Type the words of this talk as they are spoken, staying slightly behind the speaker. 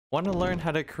Want to learn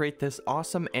how to create this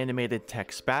awesome animated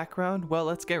text background? Well,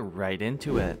 let's get right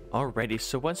into it. Alrighty,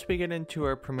 so once we get into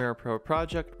our Premiere Pro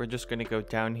project, we're just going to go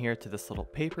down here to this little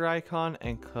paper icon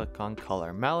and click on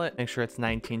color mallet. Make sure it's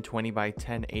 1920 by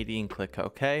 1080 and click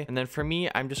OK. And then for me,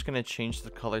 I'm just going to change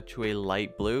the color to a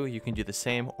light blue. You can do the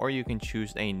same, or you can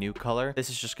choose a new color. This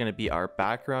is just going to be our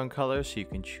background color, so you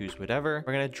can choose whatever.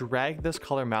 We're going to drag this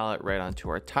color mallet right onto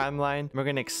our timeline. And we're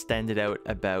going to extend it out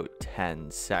about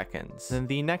 10 seconds. Then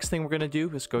the next thing we're going to do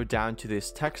is go down to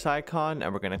this text icon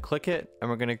and we're going to click it and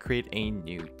we're going to create a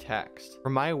new text. For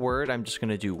my word, I'm just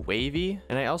going to do wavy,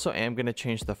 and I also am going to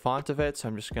change the font of it. So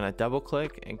I'm just going to double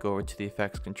click and go over to the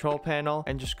effects control panel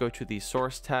and just go to the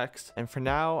source text. And for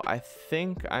now, I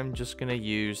think I'm just going to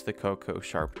use the Cocoa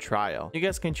Sharp Trial. You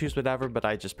guys can choose whatever, but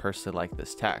I just personally like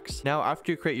this text. Now,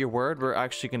 after you create your word, we're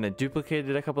actually going to duplicate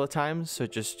it a couple of times. So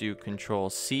just do Control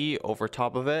C over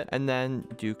top of it and then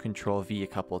do Control V a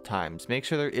couple of times. Make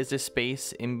sure there is a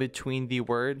space in between the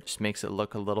word, just makes it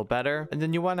look a little better. And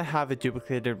then you want to have it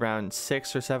duplicated around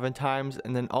 6 or 7 times,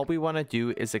 and then all we want to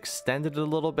do is extend it a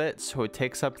little bit so it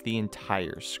takes up the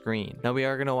entire screen. Now we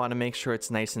are going to want to make sure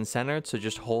it's nice and centered, so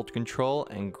just hold Control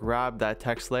and grab that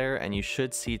text layer and you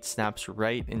should see it snaps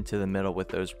right into the middle with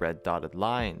those red dotted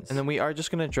lines. And then we are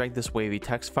just going to drag this wavy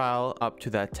text file up to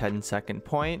that 10-second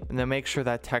point, and then make sure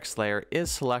that text layer is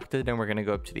selected, and we're going to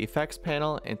go up to the effects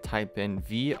panel and type in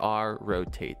VR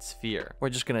rotate sphere. We're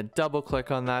just going to double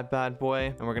click on that bad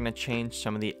boy, and we're going to change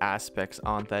some of the aspects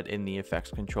on that in the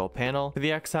effects control panel. For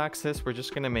the x-axis, we're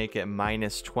just going to make it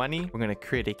 -20. We're going to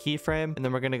create a keyframe, and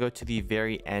then we're going to go to the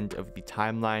very end of the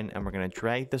timeline, and we're going to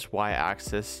drag this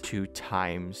y-axis to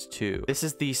 ×2. This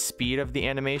is the speed of the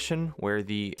animation where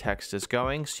the text is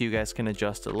going, so you guys can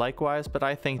adjust it likewise, but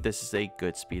I think this is a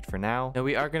good speed for now. Now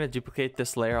we are going to duplicate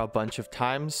this layer a bunch of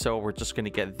times, so we're just going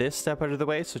to get this step out of the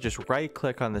way. So just right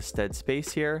click on this dead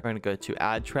space here. We're going to go to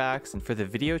add tracks, and for the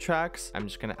video tracks, I'm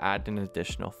just going to add an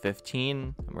additional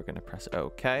 15, and we're going to press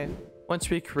OK. Once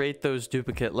we create those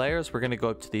duplicate layers, we're going to go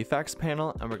up to the effects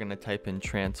panel and we're going to type in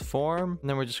transform, and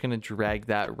then we're just going to drag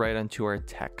that right onto our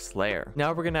text layer.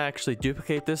 Now we're going to actually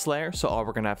duplicate this layer, so all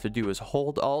we're going to have to do is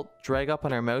hold Alt, drag up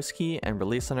on our mouse key and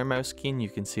release on our mouse key, and you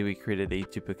can see we created a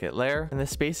duplicate layer. And the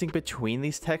spacing between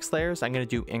these text layers, I'm going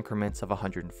to do increments of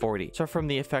 140. So from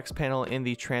the effects panel in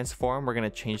the transform, we're going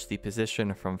to change the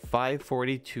position from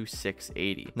 540 to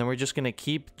 680. And then we're just going to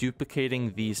keep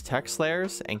duplicating these text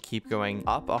layers and keep going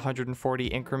up 140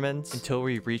 increments until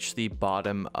we reach the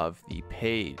bottom of the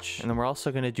page. And then we're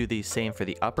also going to do the same for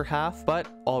the upper half, but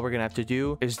all we're going to have to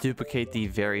do is duplicate the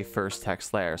very first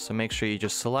text layer. So make sure you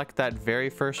just select that very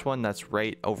first one that's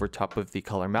right over top of the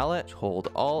color mallet, hold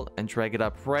Alt and drag it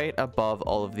up right above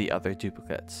all of the other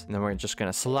duplicates. And then we're just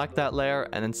going to select that layer,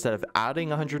 and instead of adding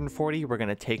 140, we're going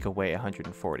to take away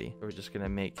 140. We're just going to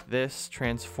make this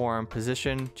transform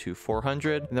position to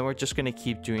 400, and then we're just going to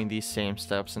keep doing these same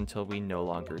steps until we no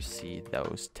longer see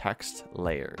those text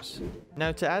layers.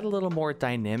 Now to add a little more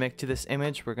dynamic to this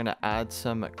image, we're going to add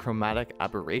some chromatic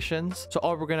aberrations. So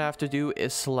all we're going to have to do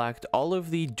is select all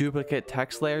of the duplicate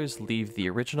text layers, leave the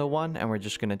original one, and we're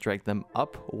just going to drag them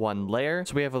up one layer.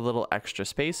 So we have a little extra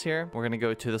space here. We're going to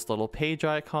go to this little page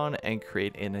icon and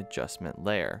create an adjustment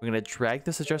layer. We're going to drag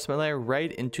this adjustment layer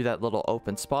right into that little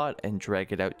open spot and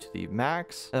drag it out to the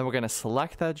max. And then we're going to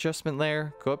select that adjustment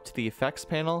layer, go up to the effects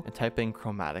panel and type in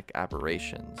chromatic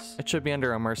aberrations. It should be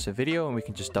under immersive video, and we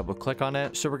can just double click on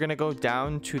it. So we're going to go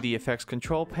down to the effects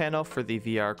control panel for the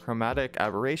VR chromatic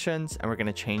aberrations, and we're going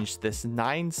to change this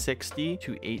 960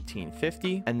 to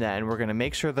 1850. And then we're going to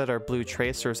make sure that our blue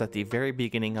tracer is at the very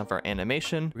beginning of our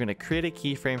animation. We're going to create a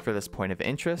keyframe for this point of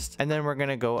interest, and then we're going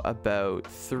to go about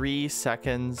 3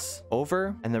 seconds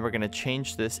over, and then we're going to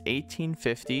change this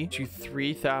 1850 to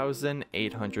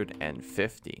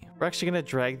 3850. We're actually going to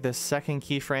drag this second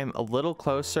keyframe a little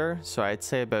closer, so I'd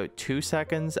say about 2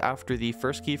 seconds after the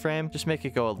first keyframe, just make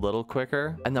it go a little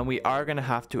quicker. And then we are going to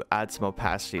have to add some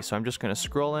opacity, so I'm just going to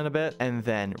scroll in a bit, and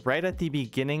then right at the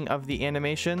beginning of the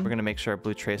animation, we're going to make sure our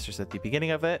blue tracer's at the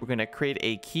beginning of it. We're going to create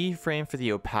a keyframe for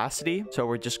the opacity, so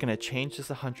we're just going to change this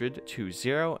 100 to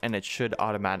 0, and it should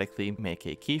automatically make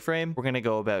a keyframe. We're going to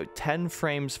go about 10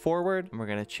 frames forward, and we're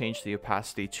going to change the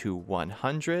opacity to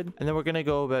 100, and then we're going to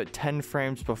go about 10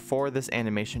 frames before this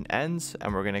animation ends,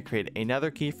 and we're going to create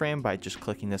another keyframe by just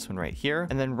clicking this one right here,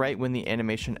 and then right when the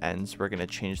animation ends, we're going to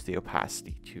change the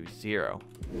opacity to 0.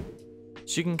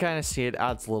 So you can kind of see it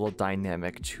adds a little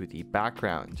dynamic to the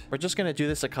background. We're just going to do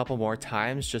this a couple more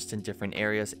times, just in different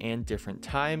areas and different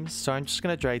times. So I'm just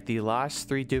going to drag the last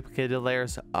 3 duplicated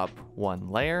layers up 1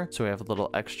 layer, so we have a little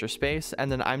extra space.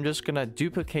 And then I'm just going to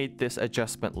duplicate this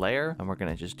adjustment layer, and we're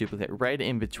going to just duplicate right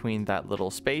in between that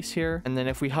little space here. And then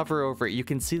if we hover over it, you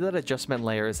can see that adjustment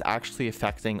layer is actually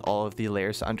affecting all of the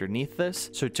layers underneath this.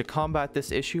 So to combat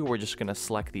this issue, we're just going to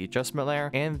select the adjustment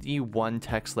layer and the one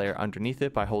text layer underneath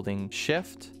it by holding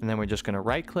Shift, and then we're just going to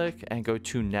right click and go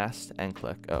to nest and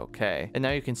click OK. And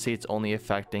now you can see it's only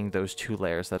affecting those 2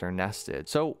 layers that are nested.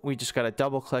 So we just got to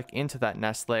double click into that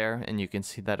nest layer, and you can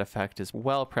see that effect is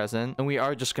well present. And we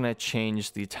are just going to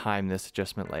change the time this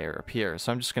adjustment layer appears.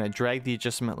 So I'm just going to drag the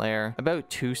adjustment layer about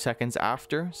 2 seconds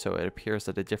after, so it appears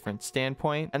at a different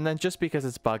standpoint. And then just because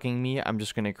it's bugging me, I'm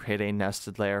just going to create a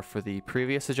nested layer for the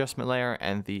previous adjustment layer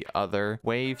and the other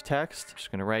wave text.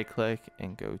 Just going to right click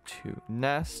and go to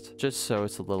nest, just so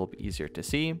it's a little bit easier to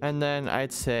see. And then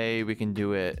I'd say we can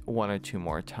do it 1 or 2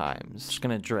 more times. Just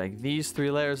gonna drag these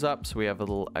 3 layers up so we have a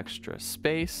little extra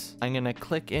space. I'm gonna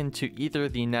click into either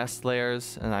the nest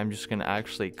layers, and I'm just gonna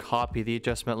actually copy the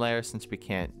adjustment layer since we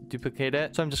can't duplicate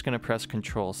it. So I'm just gonna press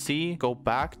Ctrl C, go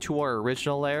back to our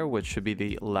original layer, which should be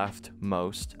the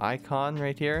leftmost icon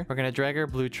right here. We're gonna drag our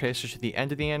blue tracer to the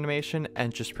end of the animation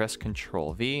and just press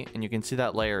Ctrl V, and you can see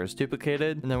that layer is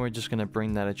duplicated. And then we're just gonna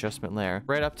bring that adjustment layer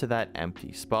right up to that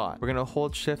empty spot. We're going to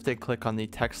hold Shift and click on the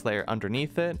text layer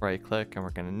underneath it, right click, and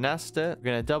we're going to nest it. We're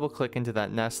going to double click into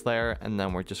that nest layer, and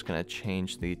then we're just going to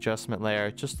change the adjustment layer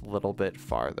just a little bit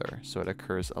farther so it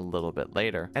occurs a little bit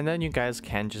later. And then you guys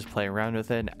can just play around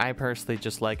with it. I personally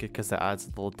just like it because it adds a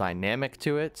little dynamic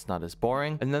to it. It's not as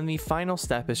boring. And then the final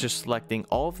step is just selecting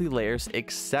all of the layers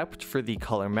except for the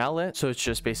color mallet. So it's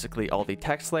just basically all the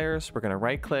text layers. We're going to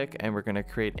right click and we're going to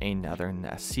create another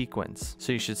nest sequence.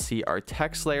 So you should see our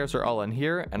text layers are all in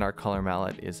here and our color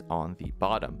mallet is on the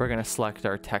bottom. We're going to select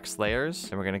our text layers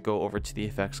and we're going to go over to the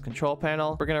effects control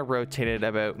panel. We're going to rotate it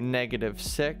about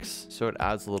 -6 so it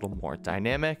adds a little more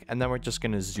dynamic, and then we're just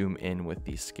going to zoom in with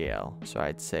the scale. So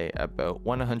I'd say about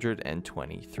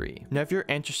 123. Now if you're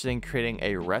interested in creating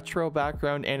a retro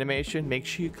background animation, make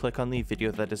sure you click on the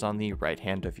video that is on the right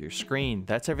hand of your screen.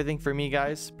 That's everything for me,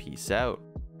 guys. Peace out.